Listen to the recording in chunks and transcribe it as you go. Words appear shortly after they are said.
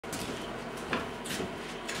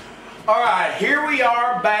Alright, here we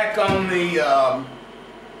are back on the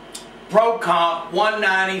ProComp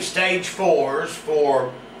 190 Stage 4s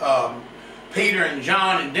for Peter and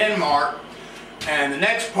John in Denmark. And the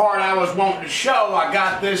next part I was wanting to show, I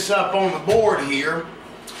got this up on the board here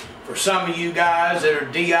for some of you guys that are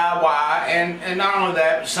DIY, and not only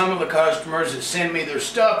that, but some of the customers that send me their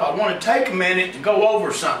stuff. I want to take a minute to go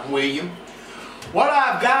over something with you. What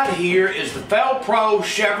I've got here is the Pro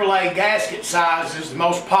Chevrolet gasket sizes, the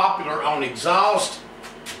most popular on exhaust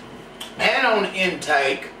and on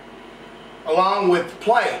intake, along with the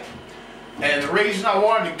plate. And the reason I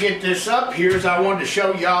wanted to get this up here is I wanted to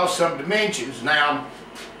show y'all some dimensions. Now,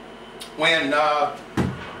 when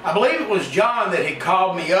I believe it was John that had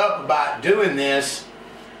called me up about doing this,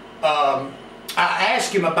 I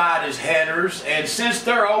asked him about his headers, and since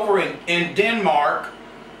they're over in Denmark,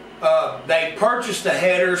 they purchased the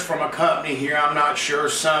headers from a company here, I'm not sure,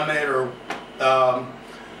 Summit or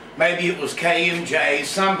maybe it was KMJ,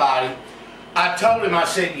 somebody. I told him, I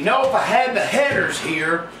said, you know, if I had the headers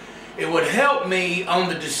here, it would help me on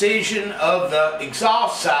the decision of the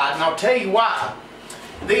exhaust side, and I'll tell you why.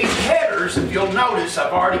 These headers, if you'll notice,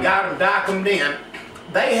 I've already got them vacuumed in,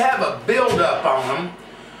 they have a buildup on them,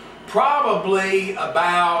 probably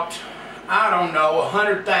about, I don't know,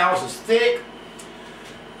 100 thousandths thick.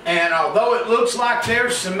 And although it looks like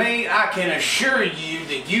there's some meat, I can assure you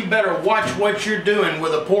that you better watch what you're doing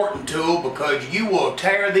with a porting tool, because you will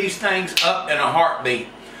tear these things up in a heartbeat.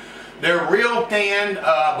 They're real thin.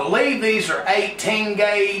 I believe these are 18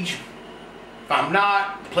 gauge. If I'm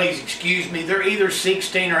not, please excuse me, they're either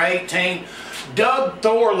 16 or 18. Doug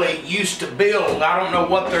Thorley used to build, I don't know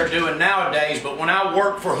what they're doing nowadays, but when I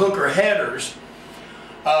worked for Hooker Headers,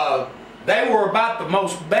 they were about the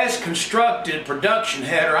most best constructed production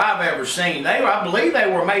header I've ever seen. I believe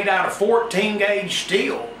they were made out of 14 gauge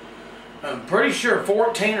steel. I'm pretty sure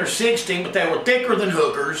 14 or 16, but they were thicker than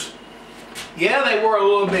Hooker's. Yeah, they were a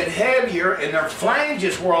little bit heavier, and their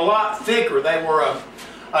flanges were a lot thicker. They were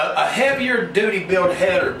a heavier duty build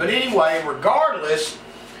header. But anyway, regardless,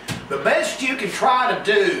 the best you can try to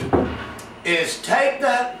do is take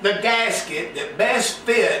the gasket that best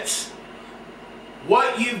fits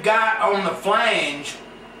what you've got on the flange,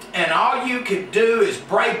 and all you can do is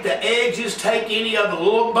break the edges, take any of the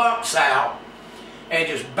little bumps out, and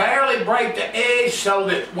just barely break the edge so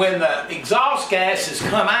that when the exhaust gases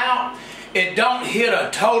come out, it don't hit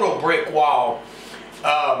a total brick wall.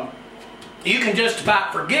 You can just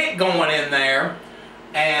about forget going in there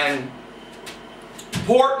and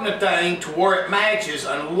porting the thing to where it matches,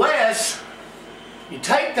 unless you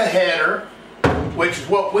take the header, which is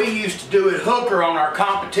what we used to do at Hooker on our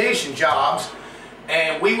competition jobs,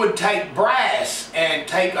 and we would take brass and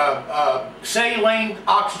take a saline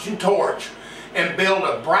oxygen torch and build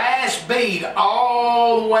a brass bead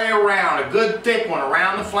all the way around, a good thick one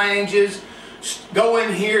around the flanges, go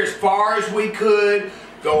in here as far as we could,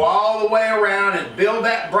 go all the way around and build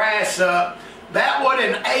that brass up. That would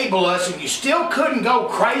enable us, and you still couldn't go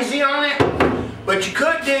crazy on it, but you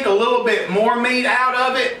could dig a little bit more meat out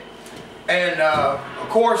of it. And of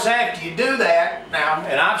course, after you do that, now,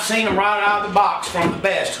 and I've seen them right out of the box from the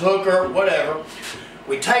best, Hooker, whatever,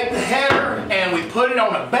 we take the header and we put it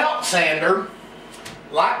on a belt sander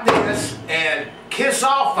like this and kiss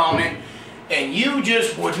off on it, and you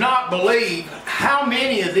just would not believe how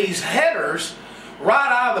many of these headers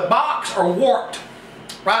right out of the box are warped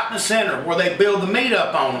right in the center where they build the meat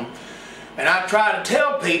up on them. And I try to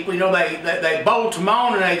tell people, you know, they bolt them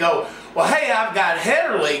on and they go, well, hey, I've got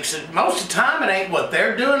header leaks. And most of the time it ain't what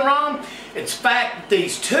they're doing wrong. It's the fact that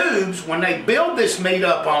these tubes, when they build this meat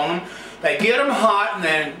up on them, they get them hot and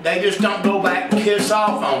then they just don't go back and kiss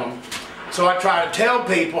off on them. So I try to tell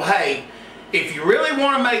people, hey, if you really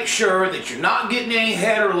want to make sure that you're not getting any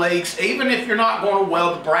header leaks, even if you're not going to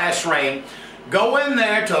weld the brass ring, go in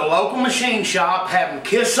there to a local machine shop, have them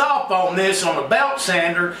kiss off on this on a belt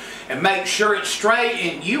sander, and make sure it's straight,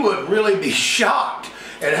 and you would really be shocked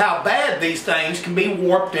at how bad these things can be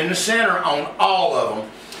warped in the center on all of them.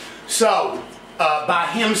 So, by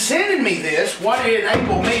him sending me this, what it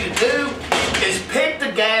enabled me to do is pick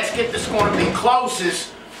the gasket that's going to be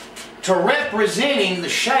closest to representing the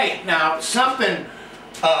shape. Now, something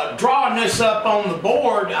drawing this up on the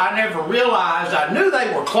board, I never realized. I knew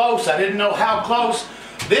they were close, I didn't know how close.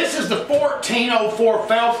 This is the 1404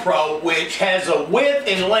 Pro, which has a width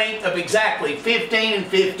and length of exactly 15 and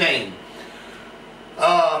 15.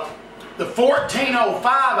 The 1405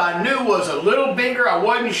 I knew was a little bigger, I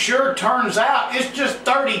wasn't sure. Turns out it's just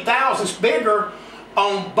 30 thousandths bigger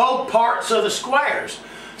on both parts of the squares.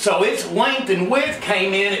 So its length and width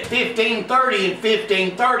came in at 1530 and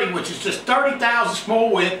 1530, which is just 30 thousandths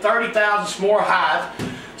more width, 30 thousandths more height.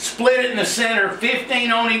 Split it in the center,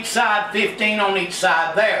 15 on each side, 15 on each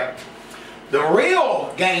side there. The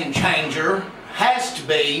real game changer has to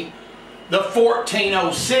be the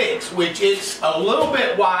 1406, which is a little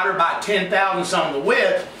bit wider by 10 thousandths on the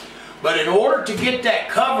width. But in order to get that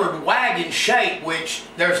covered wagon shape, which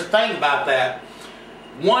there's a thing about that,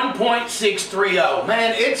 1.630.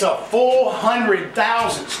 Man, it's a full 100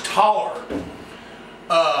 thousandths taller.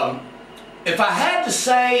 If I had to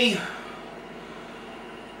say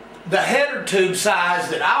the header tube size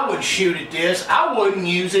that I would shoot at this, I wouldn't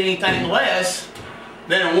use anything less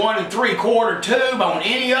than a 1 3/4 tube on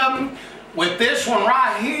any of them. With this one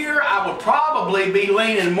right here, I would probably be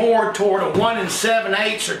leaning more toward a 1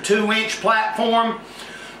 7/8 or 2-inch platform.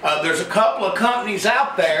 There's a couple of companies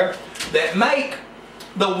out there that make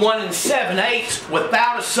the 1 7/8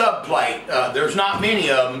 without a subplate. There's not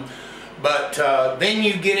many of them, but then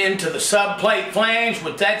you get into the subplate flange,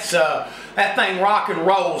 but that thing rock and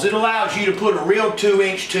rolls. It allows you to put a real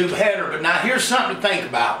 2-inch tube header. But now here's something to think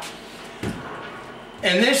about.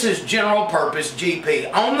 And this is general purpose GP.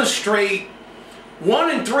 On the street,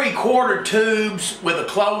 1 3/4 tubes with a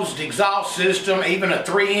closed exhaust system, even a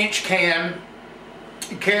 3-inch can,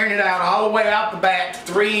 carrying it out all the way out the back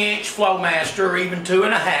to 3-inch Flowmaster or even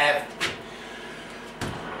 2.5.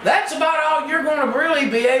 That's about all you're going to really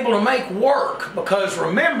be able to make work, because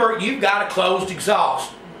remember, you've got a closed exhaust.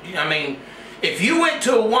 I mean, if you went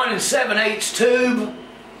to a 1 7/8 tube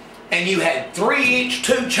and you had 3-inch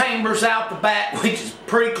tube chambers out the back, which is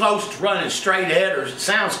pretty close to running straight headers, it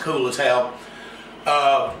sounds cool as hell.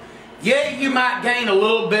 Yeah, you might gain a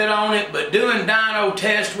little bit on it, but doing dyno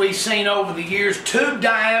tests we've seen over the years, tube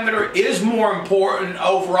diameter is more important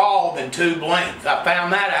overall than tube length. I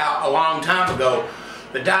found that out a long time ago.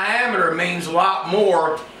 The diameter means a lot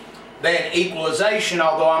more than equalization,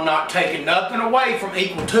 although I'm not taking nothing away from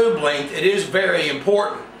equal tube length. It is very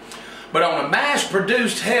important. But on a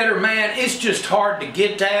mass-produced header, man, it's just hard to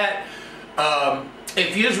get that.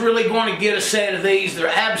 If you're really going to get a set of these, they're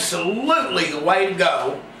absolutely the way to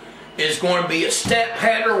go. Is going to be a step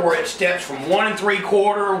header where it steps from 1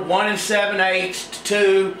 3/4, 1 7/8 to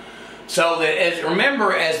 2. So that,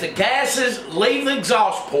 remember, as the gases leave the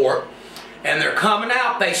exhaust port and they're coming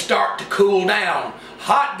out, they start to cool down.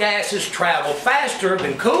 Hot gases travel faster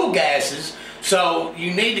than cool gases, so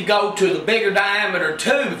you need to go to the bigger diameter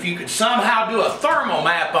tube. If you could somehow do a thermal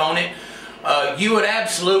map on it, you would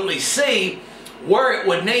absolutely see where it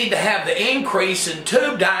would need to have the increase in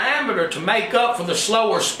tube diameter to make up for the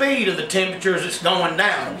slower speed of the temperatures it's going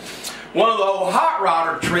down. One of the old hot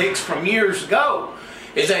rodder tricks from years ago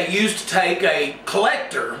is they used to take a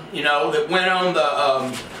collector, you know, that went on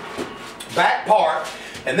the back part,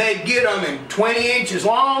 and they'd get them in 20 inches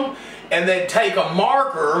long, and they'd take a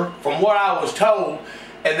marker, from what I was told,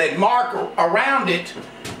 and they'd mark around it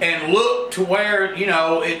and look to where, you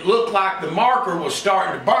know, it looked like the marker was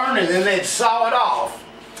starting to burn, and then they'd saw it off.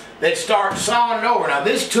 They'd start sawing it over. Now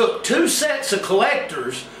this took 2 sets of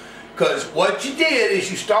collectors, because what you did is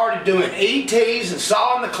you started doing ETs and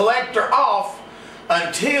sawing the collector off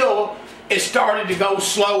until it started to go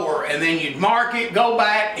slower, and then you'd mark it, go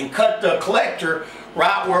back, and cut the collector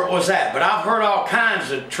right where it was at. But I've heard all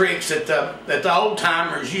kinds of tricks that the old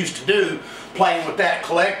timers used to do, playing with that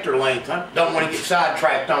collector length. I don't want to get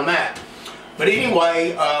sidetracked on that. But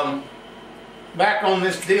anyway, back on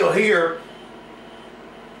this deal here,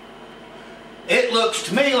 it looks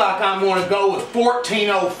to me like I'm going to go with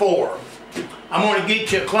 1404. I'm going to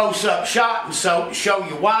get you a close-up shot and show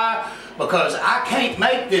you why, because I can't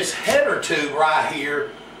make this header tube right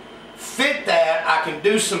here fit that. I can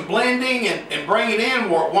do some blending and bring it in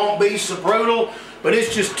where it won't be so brutal, but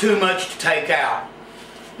it's just too much to take out.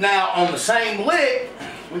 Now on the same lick,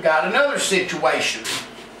 we got another situation.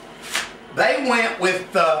 They went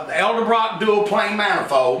with the Elderbrock dual plane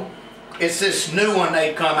manifold. It's this new one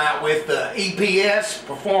they've come out with, the EPS,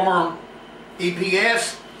 Performer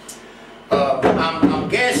EPS. I'm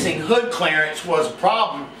guessing hood clearance was a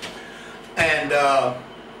problem, and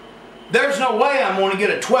there's no way I'm going to get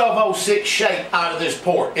a 1206 shape out of this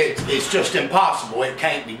port. It's just impossible. It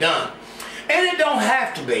can't be done. And it don't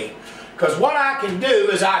have to be, because what I can do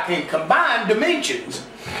is I can combine dimensions.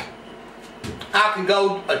 I can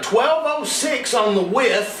go a 1206 on the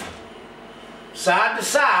width, side to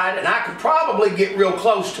side, and I could probably get real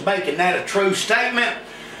close to making that a true statement,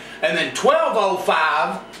 and then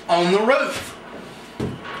 1205 on the roof.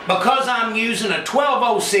 Because I'm using a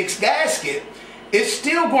 1206 gasket, it's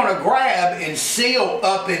still going to grab and seal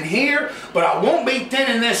up in here, but I won't be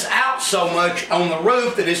thinning this out so much on the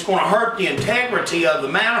roof that it's going to hurt the integrity of the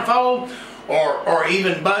manifold or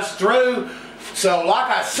even bust through. So like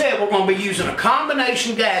I said, we're going to be using a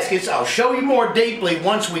combination gaskets. I'll show you more deeply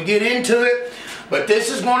once we get into it. But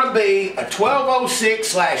this is going to be a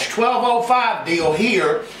 1206/1205 deal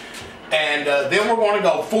here. And then we're going to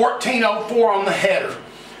go 1404 on the header.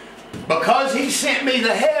 Because he sent me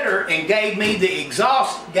the header and gave me the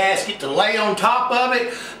exhaust gasket to lay on top of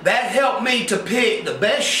it, that helped me to pick the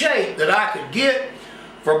best shape that I could get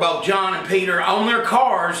for both John and Peter on their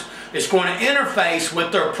cars. It's going to interface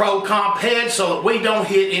with their ProComp head so that we don't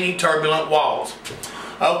hit any turbulent walls.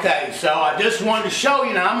 Okay, so I just wanted to show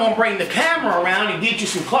you. Now I'm going to bring the camera around and get you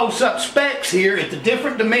some close-up specs here at the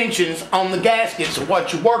different dimensions on the gaskets of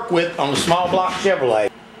what you work with on the small block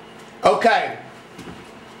Chevrolet. Okay.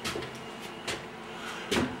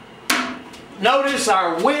 Notice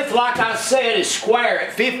our width, like I said, is square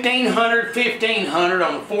at 1500, 1500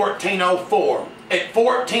 on the 1404. At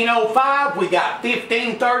 1405, we got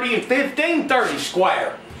 1530 and 1530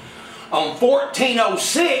 square. On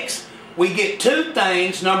 1406, we get two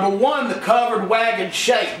things. Number one, the covered wagon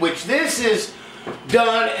shape, which this is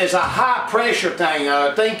done as a high pressure thing.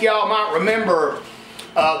 I think y'all might remember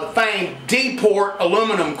the famed D-port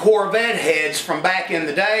aluminum Corvette heads from back in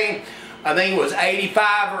the day. I think it was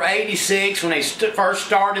 85 or 86 when they first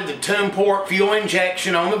started the tune port fuel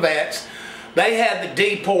injection on the Vets. They had the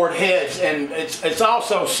D-port heads, and it's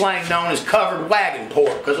also slang known as covered wagon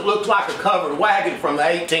port because it looks like a covered wagon from the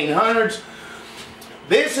 1800s.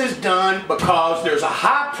 This is done because there's a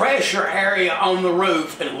high pressure area on the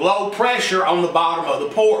roof and low pressure on the bottom of the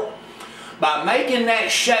port. By making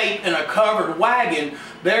that shape in a covered wagon,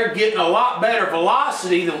 they're getting a lot better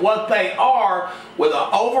velocity than what they are with an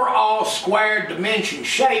overall square dimension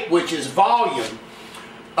shape, which is volume.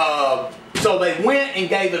 So they went and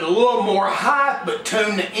gave it a little more height, but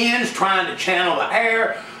tuned the ends, trying to channel the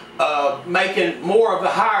air, making more of the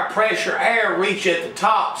higher pressure air reach at the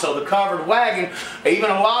top. So the covered wagon, even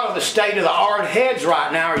a lot of the state-of-the-art heads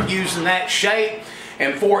right now are using that shape.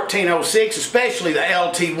 And 1406, especially the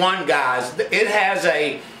LT1 guys, it has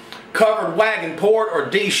a covered wagon port or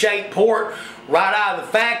D-shaped port right out of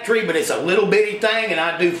the factory, but it's a little bitty thing, and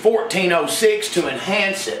I do 1406 to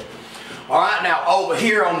enhance it. Alright, now over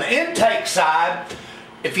here on the intake side,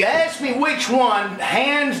 if you ask me which one,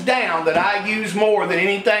 hands down, that I use more than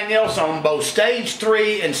anything else on both stage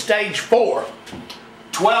 3 and stage 4,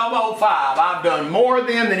 1205. I've done more of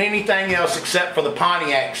them than anything else except for the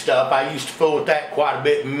Pontiac stuff. I used to fool with that quite a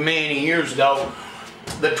bit many years ago.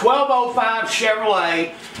 The 1205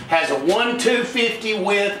 Chevrolet has a 1250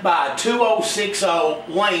 width by a 2060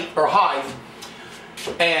 length or height.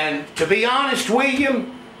 And to be honest with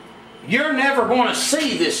you, you're never going to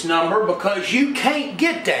see this number because you can't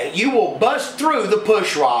get that. You will bust through the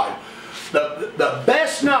push rod. The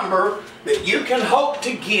best number that you can hope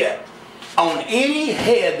to get on any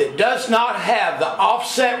head that does not have the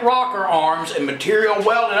offset rocker arms and material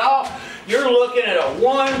welded off, you're looking at a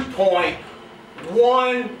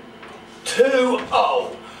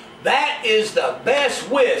 1.120. That is the best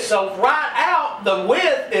width. So right out, the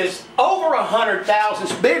width is over 100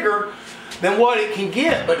 thousandths bigger than what it can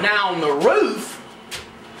get. But now on the roof,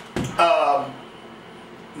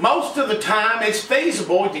 most of the time it's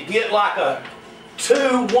feasible to get like a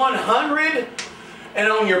 2-100. And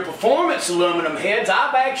on your performance aluminum heads,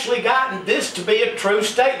 I've actually gotten this to be a true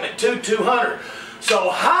statement, 2-200. So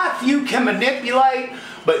height you can manipulate,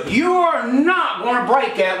 but you are not going to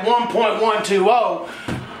break at 1.120.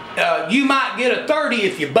 You might get a 30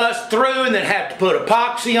 if you bust through and then have to put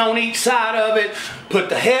epoxy on each side of it, put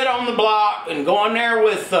the head on the block, and go in there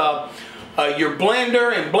with your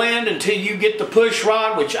blender and blend until you get the push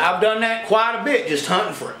rod, which I've done that quite a bit, just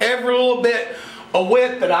hunting for every little bit of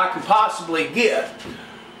width that I can possibly get.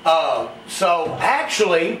 So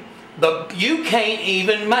actually, you can't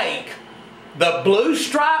even make the blue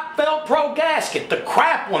stripe Velcro gasket, the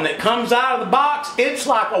crap one that comes out of the box. It's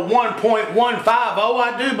like a 1.150,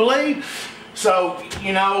 I do believe. So,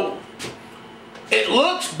 you know, it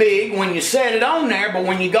looks big when you set it on there, but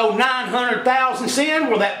when you go 900 thousandths in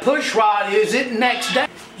where that push rod is, it next day.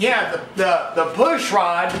 Yeah, the push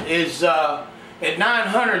rod is at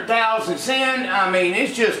 900 thousandths in. I mean,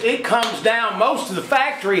 it's just, it comes down. Most of the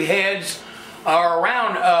factory heads are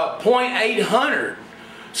around 0.800.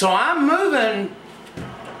 So I'm moving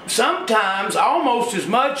sometimes almost as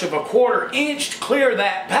much of a 1/4 inch to clear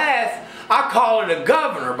that path. I call it a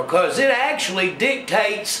governor because it actually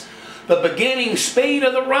dictates the beginning speed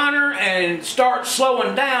of the runner and starts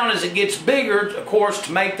slowing down as it gets bigger, of course,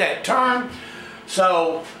 to make that turn.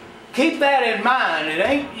 So keep that in mind. It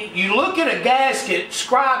ain't, you look at a gasket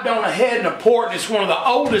scribed on a head and a port, and it's one of the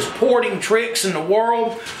oldest porting tricks in the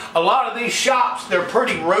world. A lot of these shops, they're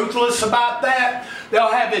pretty ruthless about that.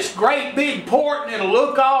 They'll have this great big port and it'll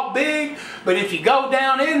look all big, but if you go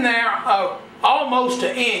down in there almost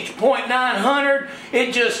an inch, 0.900,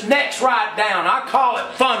 it just necks right down. I call it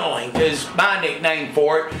funneling is my nickname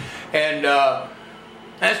for it, and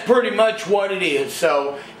that's pretty much what it is.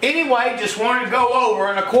 So anyway, just wanted to go over,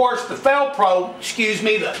 and of course the Felpro,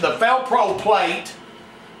 the Felpro plate,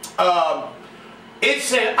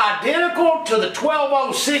 it's identical to the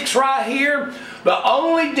 1206 right here. The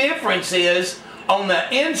only difference is on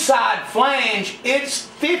the inside flange, it's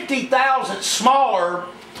 50 thousandths smaller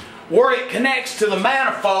where it connects to the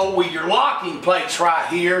manifold with your locking plates right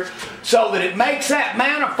here, so that it makes that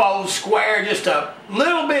manifold square just a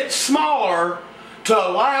little bit smaller to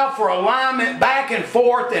allow for alignment back and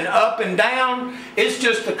forth and up and down. It's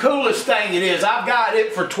just the coolest thing it is. I've got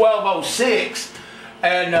it for 1206,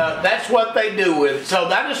 and that's what they do with it. So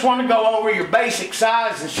I just want to go over your basic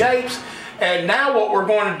size and shapes, and now what we're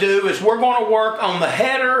going to do is we're going to work on the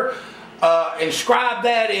header and scribe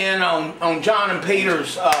that in on John and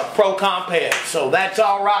Peter's ProComp head. So that's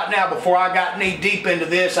all right now. Before I got knee deep into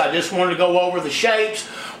this, I just wanted to go over the shapes.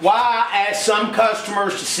 Why I asked some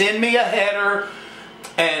customers to send me a header,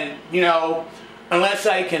 and you know, unless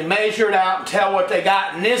they can measure it out and tell what they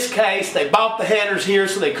got. In this case, they bought the headers here,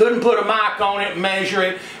 so they couldn't put a mic on it and measure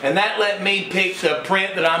it, and that let me pick the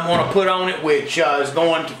print that I'm going to put on it, which is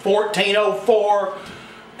going to 1404.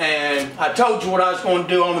 And I told you what I was going to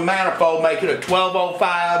do on the manifold, make it a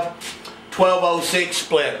 1205, 1206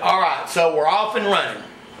 split. Alright, so we're off and running.